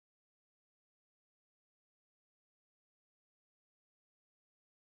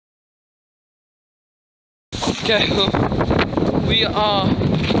Okay, we are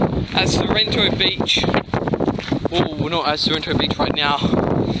at Sorrento Beach. Oh, we're not at Sorrento Beach right now.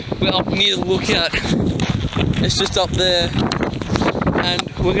 We're up near the lookout. It's just up there. And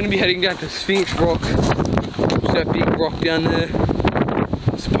we're going to be heading down to Sphinx Rock. It's that big rock down there.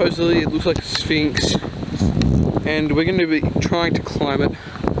 Supposedly it looks like a sphinx. And we're going to be trying to climb it.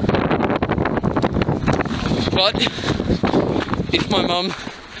 But if my mum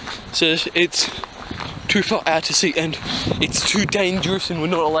says it's too far out to sea and it's too dangerous and we're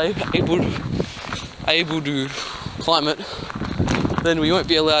not able to climb it, then we won't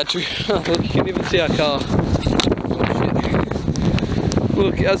be allowed to. Look, you can even see our car. Oh, shit.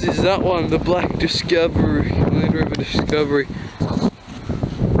 Look, as is that one, the black Discovery, Land Rover Discovery.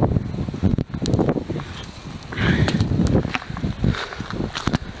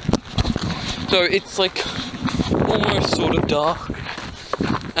 So it's like almost sort of dark,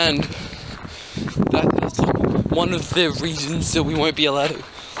 and that's like one of the reasons that we won't be allowed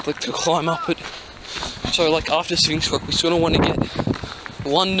to climb up it. So like after Sphinx Rock, we sort of want to get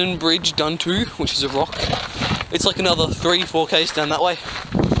London Bridge done too, which is a rock. It's like another 3-4 k's down that way,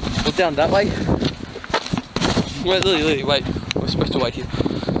 or down that way. Wait, Lily, wait. We're supposed to wait here.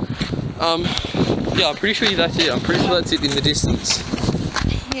 Yeah, I'm pretty sure that's it. I'm pretty sure that's it in the distance.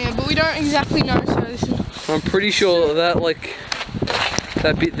 Yeah, but we don't exactly know, so listen. I'm pretty sure that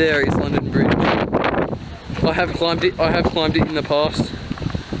that bit there is London Bridge. I have climbed it in the past.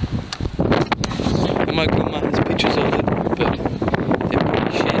 And my grandma has pictures of it, but they're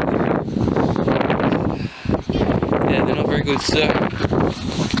pretty shit. Yeah, they're not very good, so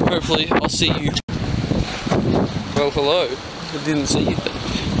hopefully I'll see you. Well, hello. I didn't see you.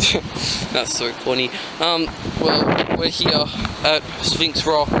 That's so funny. Well, we're here at Sphinx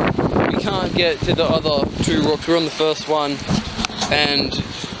Rock. We can't get to the other 2 rocks. We're on the first one, and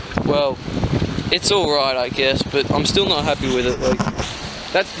well, it's all right, I guess, but I'm still not happy with it. Like,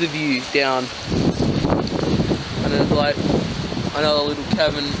 that's the view down, and there's like another little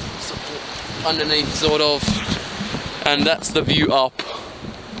cabin underneath, sort of, and that's the view up.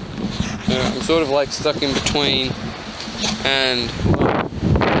 I'm sort of like stuck in between, and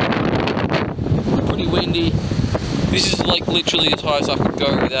pretty windy. This is like literally as high as I could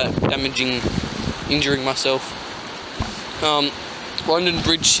go without injuring myself. London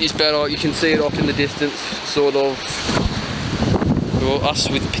Bridge is better. You can see it off in the distance, sort of. Well, us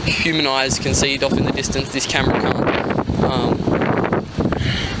with human eyes can see it off in the distance. This camera can't.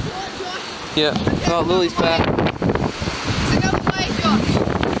 Yeah. Oh, Lily's back.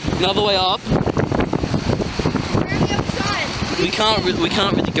 Another way up. We're on the other side. We can't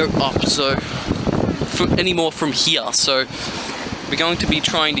really go up, so anymore from here. So we're going to be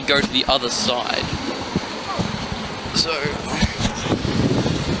trying to go to the other side. So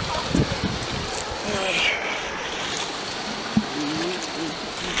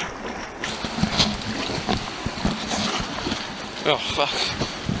oh fuck.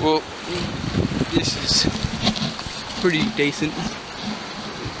 Well, this is pretty decent.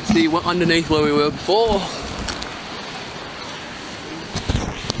 See, we're underneath where we were before,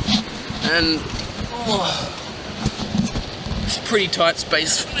 and it's a pretty tight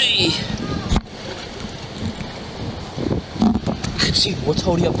space for me. You can see what's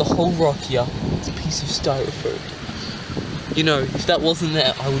holding up the whole rock here. It's a piece of styrofoam. You know, if that wasn't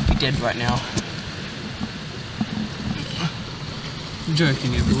there, I would be dead right now. I'm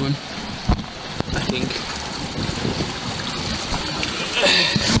joking, everyone. I think.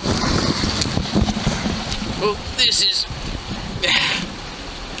 Well, this is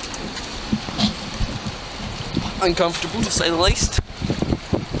uncomfortable, to say the least.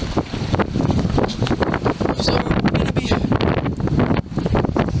 So we're gonna be.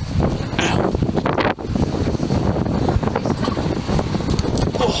 Ow.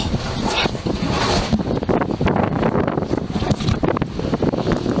 Oh, fuck.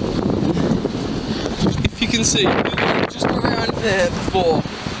 If you can see, we were just around there before.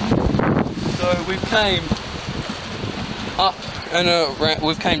 So we've came up and around,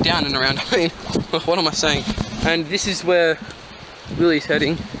 we've came down and around. I mean, what am I saying? And this is where Lily's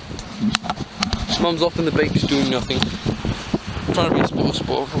heading. Mum's off on the beach doing nothing. I'm trying to be a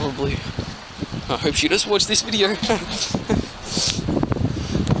sport probably. I hope she does watch this video.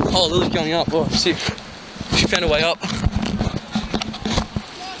 Oh, Lily's going up. Oh, sick. She found a way up.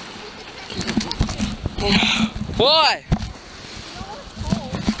 Why?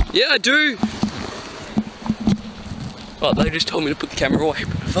 Yeah, I do. Well, they just told me to put the camera away,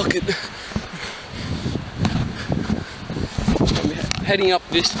 but fuck it. I'm heading up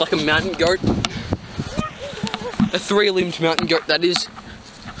this like a mountain goat. A 3-limbed mountain goat, that is.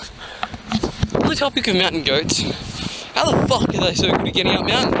 the topic of mountain goats, how the fuck are they so good at getting up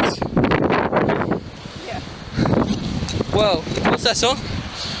mountains? Yeah. Well, what's that song?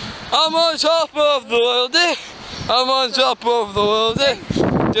 I'm on top of the world, eh? I'm on top of the world, eh?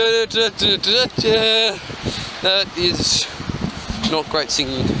 That is not great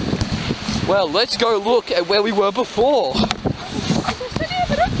singing. Well, let's go look at where we were before.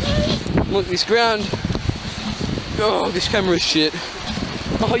 Look, this ground. Oh, this camera is shit.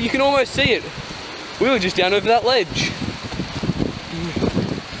 Oh, you can almost see it. We were just down over that ledge.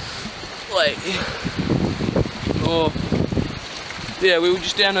 Wait. Oh. Yeah, we were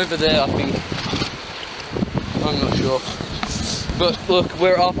just down over there, I think. I'm not sure. But look,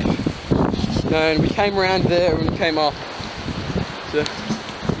 we're up. And we came around there and came up. So,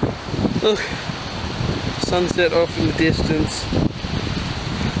 look. Sunset off in the distance.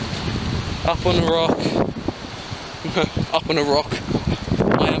 Up on a rock. Up on a rock.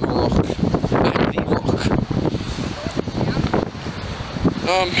 I am a rock. I am the rock.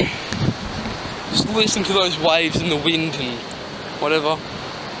 Just listen to those waves and the wind and whatever.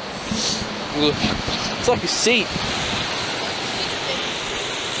 Look, it's like a seat.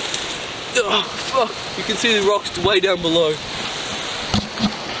 Oh fuck! You can see the rocks way down below.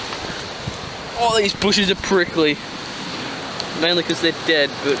 Oh, these bushes are prickly. Mainly because they're dead,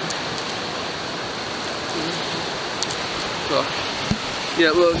 but. Oh.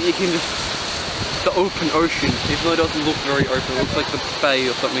 Yeah, well, you can just. The open ocean, even though it doesn't look very open, it looks like the bay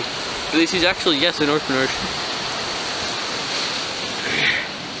or something. But this is actually, yes, an open ocean.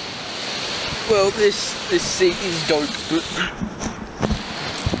 Well, this seat is dope, but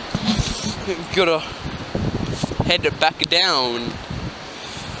we've gotta head it back down.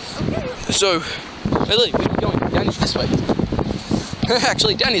 Okay. So, hey Lee, where are we going? Down is this way.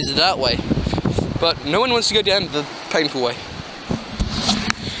 Actually, down is that way. But no one wants to go down the painful way.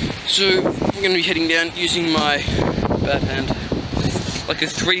 So, I'm gonna be heading down using my bad hand. Like a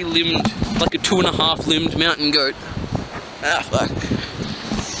 3-limbed, like a 2.5-limbed mountain goat. Ah, fuck.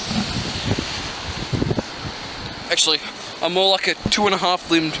 Actually, I'm more like a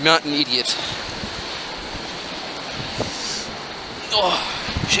 2.5-limbed mountain idiot. Oh,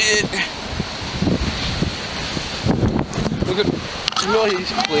 shit. Look at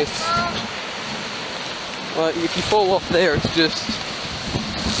these cliffs. Like, if you fall off there, it's just...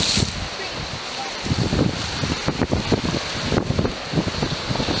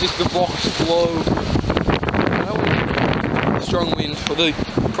 Just the rocks blow. Strong wind, although you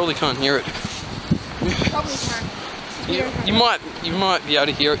probably can't hear it. Probably can't. You might be able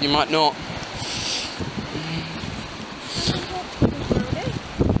to hear it, you might not.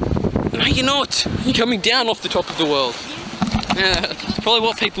 No, you're not. You're coming down off the top of the world. Yeah, it's probably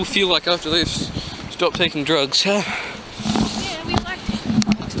what people feel like after they've stopped taking drugs. Yeah, we like to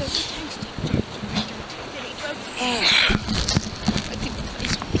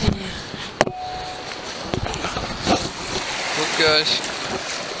Look guys.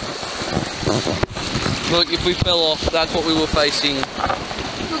 Look, if we fell off, that's what we were facing. Look,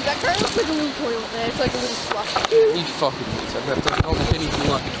 that kind of looks like a little toilet there. It's like a little flush. You fucking bitch. That doesn't look anything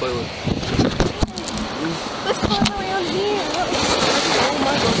like a toilet. Let's climb around here. Oh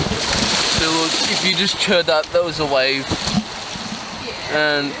my god. So look, if you just heard that, that was a wave.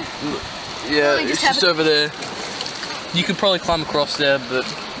 Yeah. And yeah, it's just over there. You could probably climb across there, but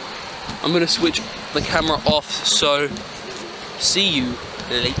I'm gonna switch the camera off, so see you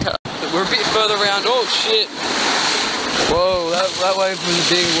later. We're a bit further around. Oh shit! Whoa, that wave was a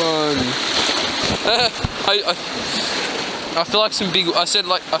big one. I feel like some big. I said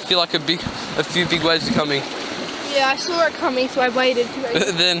like I feel like a few big waves are coming. Yeah, I saw it coming, so I waited.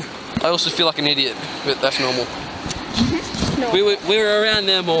 Then I also feel like an idiot, but that's normal. No. We were around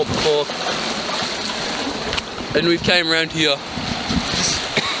there more before, and we came around here.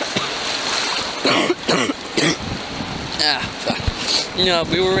 Ah, fuck. Yeah,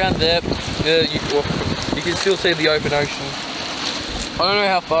 we were around there. You can still see the open ocean. I don't know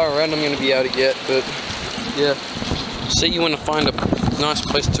how far around I'm going to be able to get, but yeah. See you when I find a nice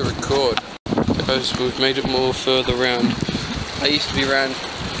place to record, because we've made it more further around. I used to be around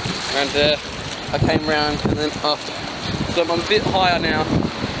there. I came around and then up. So I'm a bit higher now,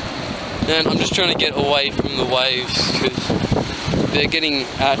 and I'm just trying to get away from the waves because they're getting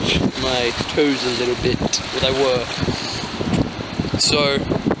at my toes a little bit. Well, they were. So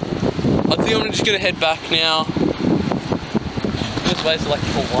I think I'm just gonna head back now. Those waves are like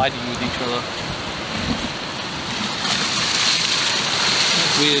colliding with each other.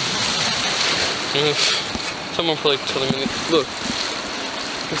 Weird. Someone probably telling me. Look,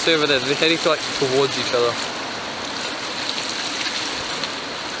 you can see over there. They're heading like towards each other.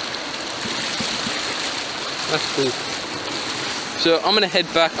 That's cool. So I'm gonna head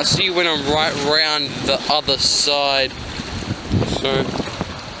back. I'll see you when I'm right round the other side. So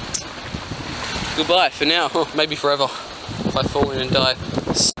goodbye for now. Maybe forever if I fall in and die.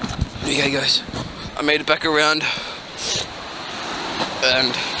 Okay guys, I made it back around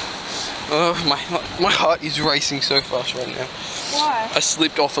and my heart is racing so fast right now. Why? I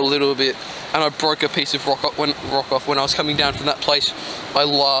slipped off a little bit and I broke a piece of rock off when I was coming down from that place I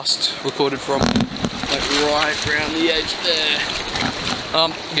last recorded from, like right around the edge there.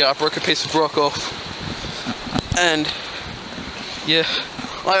 Yeah, I broke a piece of rock off, and yeah,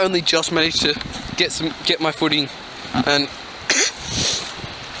 I only just managed to get my footing and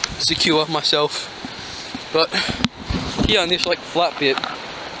secure myself. But here on this like flat bit,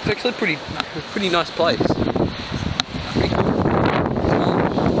 it's actually a pretty nice place. Pretty cool.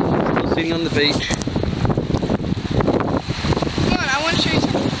 Still sitting on the beach. Come on, I want to show you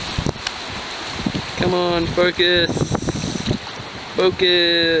something. Come on, focus. Focus.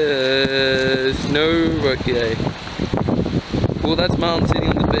 No, okay. Well, that's Mom sitting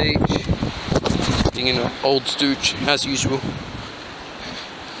on the beach, being an old stooge as usual.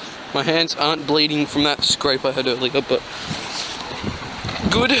 My hands aren't bleeding from that scrape I had earlier, but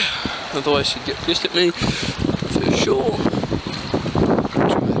good. Otherwise she'd get pissed at me for sure.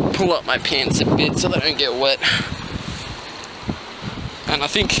 Pull up my pants a bit so they don't get wet. And I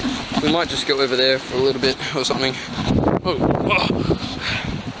think we might just go over there for a little bit or something. Oh.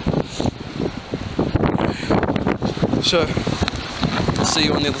 So, I'll see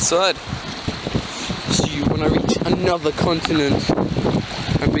you on the other side. See you when I reach another continent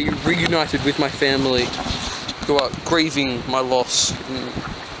and be reunited with my family who are grieving my loss.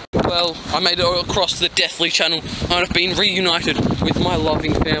 Well, I made it across the Deathly Channel and I've been reunited with my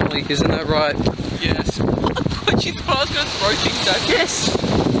loving family, isn't that right? Yes. What, you thought I was going to throw things at you?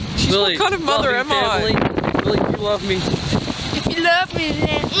 Yes! She's Lily, what kind of mother am family. I? Lily, you love me. If you love me,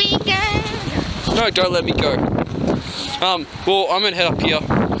 let me go. No, don't let me go. Well, I'm gonna head up here.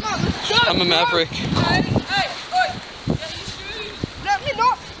 Come on, let's go. I'm a maverick. Hey, oi! Get your shoes! Let me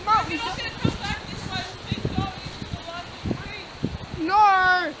not. Mom, You're not going to come back this way with big dogs for the free.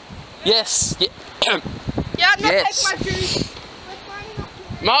 no. Yes. Yeah. Yeah, I'm not Yes. taking my shoes.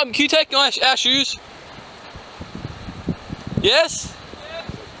 Mom, can you take our shoes? Yes?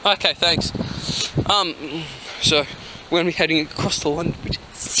 Okay, thanks. So we're gonna be heading across to London, which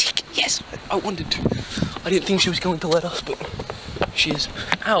is sick. Yes, I wanted to. I didn't think she was going to let us, but she is.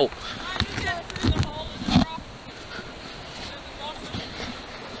 Ow.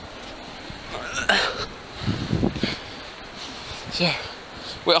 So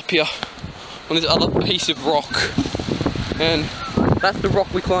we're up here on this other piece of rock, and that's the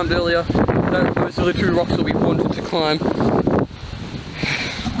rock we climbed earlier. Those are the two rocks that we wanted to climb.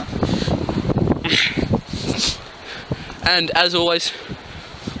 And as always,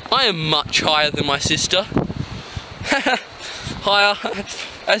 I am much higher than my sister. Higher,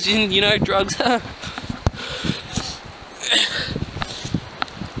 as in, you know, drugs.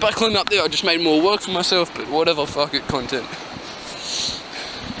 By climbing up there, I just made more work for myself, but whatever, fuck it, content.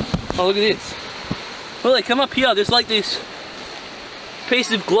 Oh, look at this. Willie, come up here, there's like this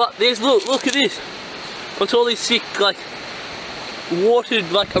piece of glass. Look at this. What's all this sick, like,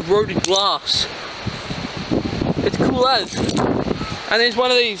 watered, like, eroded glass. It's cool as. And there's one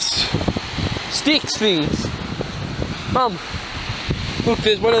of these sticks things. Mum, look,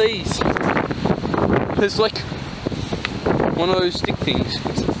 there's one of these. There's like one of those stick things.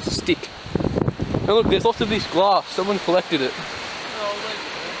 It's a stick. And look, there's lots of this glass. Someone collected it.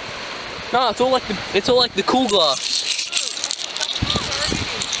 No, it's all like the cool glass.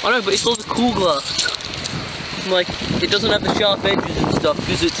 I know, but it's all the cool glass. Like, it doesn't have the sharp edges and stuff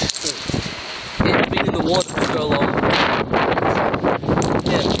because it's been in the water for so long.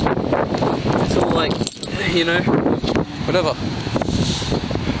 Yeah. It's all like, you know, whatever.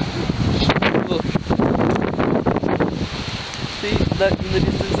 Look. See that in the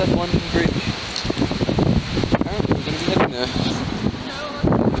distance, that's London Bridge. Apparently we're going to be heading there.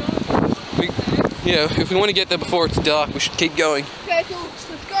 Yeah, if we want to get there before it's dark, we should keep going. Okay, cool.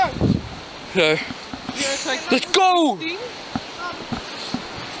 Let's go. So, let's go!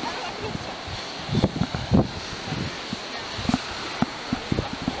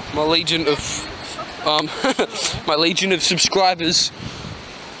 My legion of my legion of subscribers.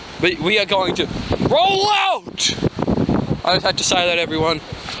 We are going to roll out! I just had to say that, everyone.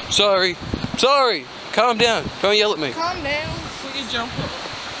 Sorry. Calm down. Don't yell at me. Calm down. Put your jumper.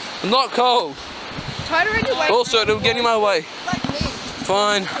 I'm not cold. Try to run your way. Also, it'll get in my way. Like me.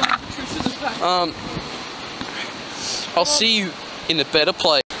 Fine. I'll see you in a better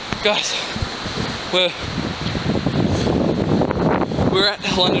place. Guys, we're we're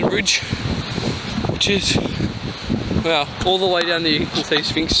at London Bridge, which is, wow, all the way down there you can see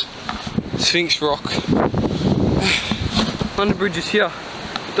Sphinx Rock. London Bridge is here.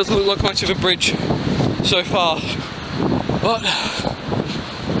 It doesn't look like much of a bridge so far, but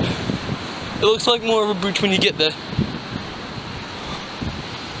it looks like more of a bridge when you get there.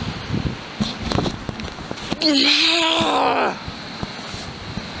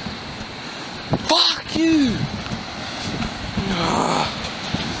 Fuck you!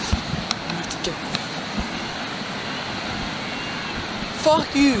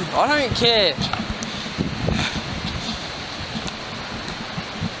 Fuck you! I don't care.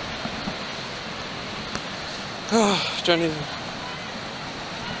 Don't even.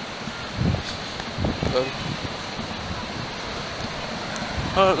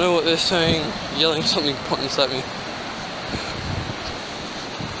 I don't know what they're saying, yelling something pointless at me.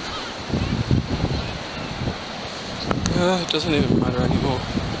 It doesn't even matter anymore.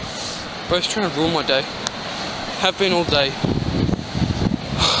 Bro's trying to ruin my day. Have been all day.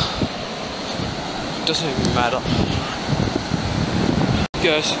 It doesn't even matter.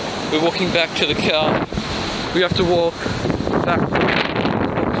 Guys, we're walking back to the car. We have to walk back,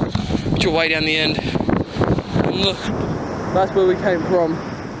 which are way down the end. And look, that's where we came from.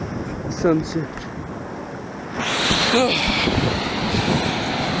 Sunset.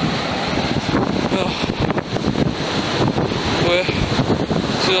 We're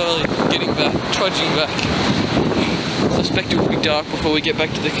slowly getting back, trudging back. I suspect it will be dark before we get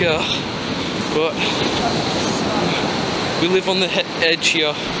back to the car, but we live on the edge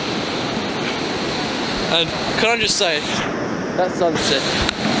here. And can I just say, that sunset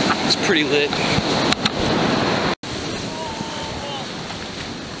is pretty lit.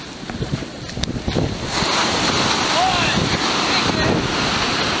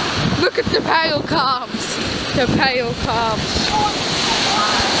 Look at the pale calves. The pale calves.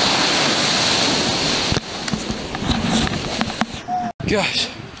 Guys,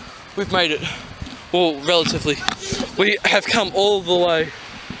 we've made it. Well, relatively. We have come all the way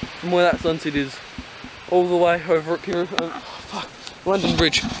from where that sunset is. All the way over at London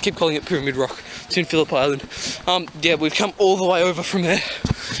Bridge. Keep calling it Pyramid Rock. It's in Phillip Island. Yeah, we've come all the way over from there,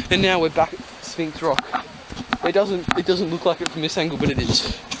 and now we're back at Sphinx Rock. It doesn't look like it from this angle, but it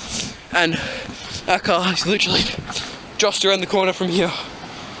is. And our car is literally just around the corner from here.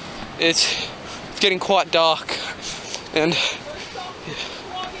 It's getting quite dark, and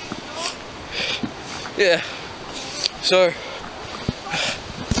yeah. So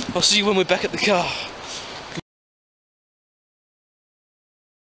I'll see you when we're back at the car.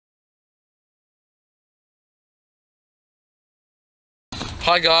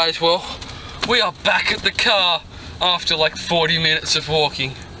 Hi guys, well, we are back at the car after like 40 minutes of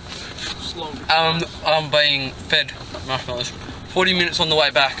walking. I'm being fed marshmallows. 40 minutes on the way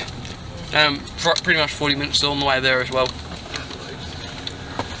back. Pretty much 40 minutes on the way there as well.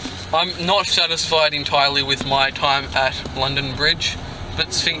 I'm not satisfied entirely with my time at London Bridge,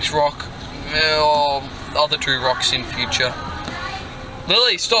 but Sphinx Rock, or other two rocks in future.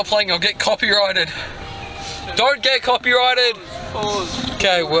 Lily, stop playing, I'll get copyrighted. Don't get copyrighted!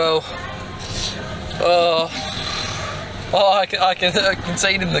 Okay, well, I can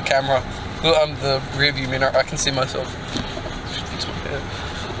see it in the camera. The rear view mirror, I can see myself. Fix my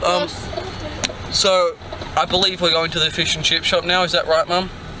hair. So, I believe we're going to the fish and chip shop now, is that right, Mum?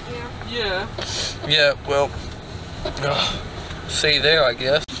 Yeah. Yeah, well, see you there, I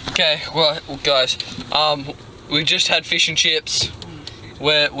guess. Okay, well, guys, we just had fish and chips.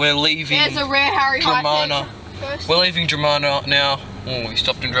 We're leaving. There's a rare Harry Dramana. We're leaving Dramana now. Oh, we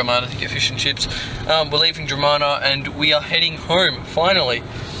stopped in Dramana to get fish and chips. We're leaving Dramana and we are heading home, finally.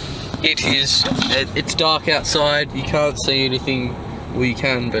 It's dark outside, you can't see anything. Well, you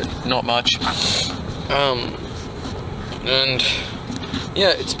can, but not much. And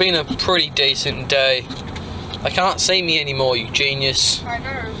yeah, it's been a pretty decent day. I can't see me anymore, you genius. I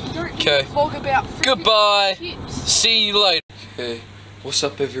know. Don't Okay. talk about Goodbye. chips. See you later. Okay, what's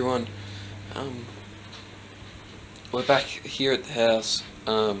up everyone? We're back here at the house.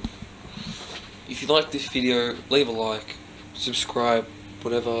 If you like this video, leave a like, subscribe,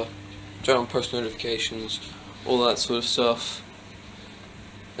 whatever, turn on post notifications, all that sort of stuff.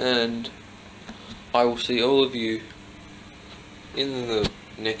 And I will see all of you in the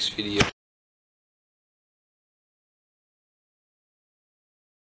next video.